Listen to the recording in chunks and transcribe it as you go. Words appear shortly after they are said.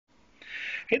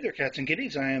Hey there, cats and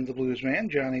kitties. I am the Blues Man,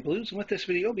 Johnny Blues, and with this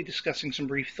video, I'll be discussing some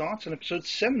brief thoughts on episode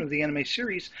 7 of the anime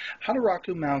series,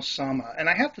 Hataraku Maou-sama. And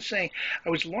I have to say, I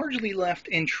was largely left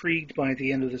intrigued by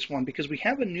the end of this one because we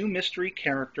have a new mystery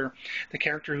character, the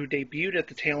character who debuted at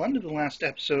the tail end of the last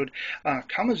episode,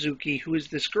 Kamizuki, who is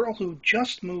this girl who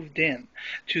just moved in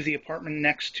to the apartment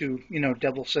next to,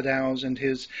 Devil Sadao's and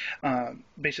his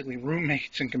basically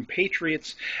roommates and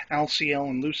compatriots, Alciel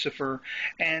and Lucifer,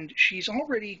 and she's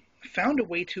already found a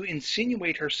way to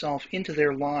insinuate herself into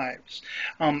their lives.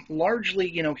 Largely,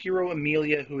 Hero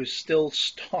Amelia, who is still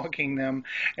stalking them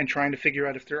and trying to figure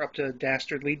out if they're up to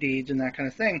dastardly deeds and that kind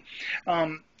of thing.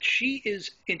 She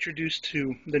is introduced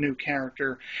to the new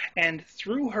character, and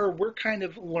through her, we're kind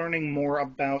of learning more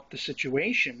about the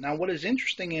situation. Now, what is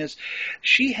interesting is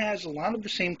she has a lot of the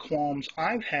same qualms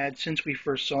I've had since we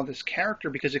first saw this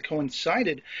character, because it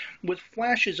coincided with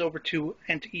flashes over to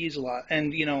Isla,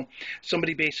 and,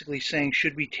 somebody basically saying,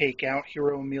 should we take out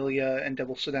Hero Amelia and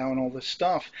Devil Sadao and all this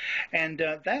stuff? And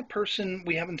that person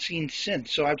we haven't seen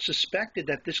since, so I've suspected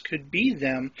that this could be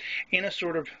them in a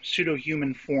sort of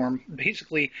pseudo-human form,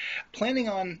 basically planning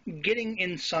on getting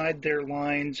inside their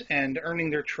lines and earning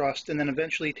their trust, and then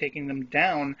eventually taking them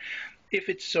down if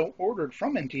it's so ordered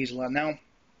from Isla. Now,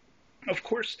 of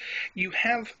course, you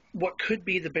have what could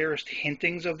be the barest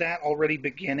hintings of that already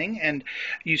beginning, and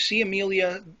you see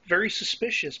Amelia very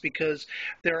suspicious because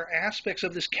there are aspects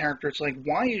of this character. It's like,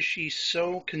 why is she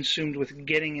so consumed with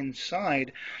getting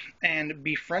inside and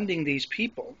befriending these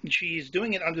people? She's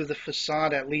doing it under the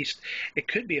facade, at least it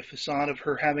could be a facade, of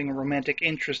her having a romantic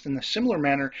interest in a similar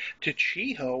manner to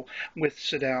Chiho with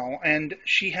Sadao, and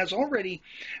she has already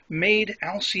made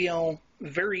Alciel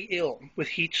very ill with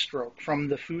heat stroke from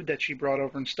the food that she brought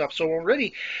over and stuff. So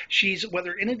already she's,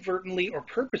 whether inadvertently or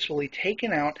purposefully,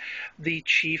 taken out the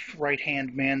chief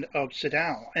right-hand man of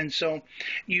Sadao. And so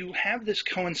you have this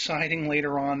coinciding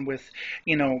later on with,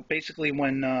 basically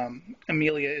when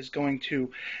Amelia is going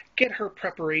to get her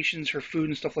preparations, her food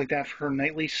and stuff like that for her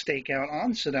nightly stakeout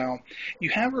on Sadao. You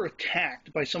have her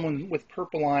attacked by someone with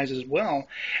purple eyes as well.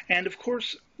 And of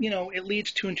course, it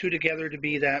leads two and two together to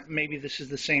be that maybe this is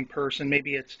the same person.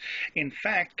 Maybe it's, in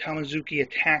fact, Kamizuki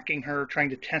attacking her,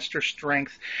 trying to test her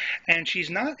strength. And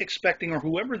she's not expecting, or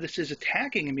whoever this is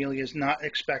attacking Amelia is not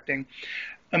expecting,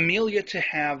 Amelia to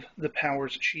have the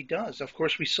powers she does. Of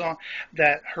course, we saw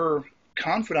that her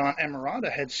confidant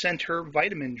Emerada had sent her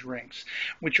vitamin drinks,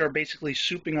 which are basically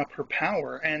souping up her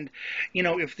power. And,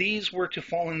 if these were to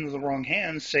fall into the wrong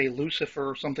hands, say Lucifer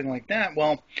or something like that,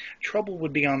 well, trouble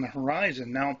would be on the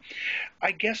horizon. Now,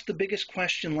 I guess the biggest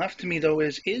question left to me, though,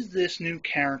 is this new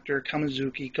character,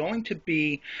 Kamizuki, going to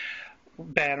be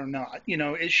bad or not?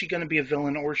 Is she going to be a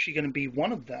villain, or is she going to be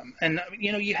one of them? And,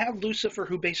 you have Lucifer,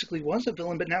 who basically was a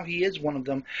villain, but now he is one of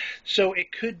them. So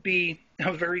it could be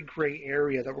a very gray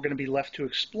area that we're going to be left to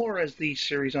explore as the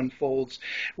series unfolds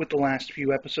with the last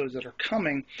few episodes that are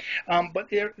coming.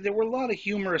 But there were a lot of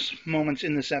humorous moments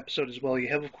in this episode as well. You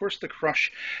have, of course, the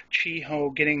crush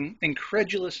Chiho getting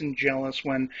incredulous and jealous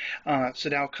when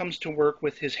Sadao comes to work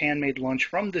with his handmade lunch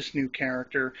from this new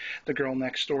character, the girl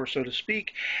next door, so to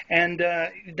speak. And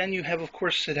then you have, of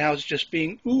course, Sadao's just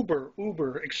being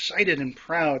uber excited and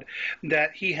proud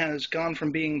that he has gone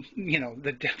from being,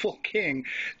 the Devil King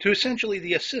to essentially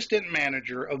the assistant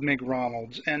manager of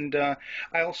McDonald's. And I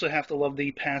also have to love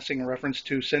the passing reference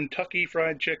to Kentucky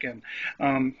Fried Chicken.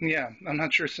 Yeah, I'm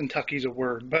not sure Kentucky's a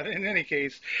word, but in any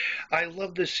case, I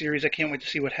love this series. I can't wait to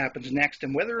see what happens next,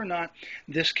 and whether or not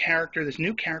this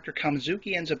new character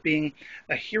Kamizuki, ends up being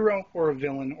a hero or a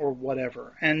villain or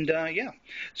whatever. And yeah,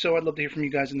 so I'd love to hear from you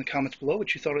guys in the comments below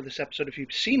what you thought of this episode if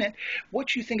you've seen it,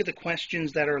 what you think of the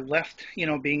questions that are left,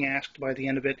 being asked by the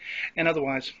end of it, and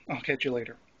otherwise, I'll catch you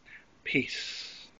later. Peace.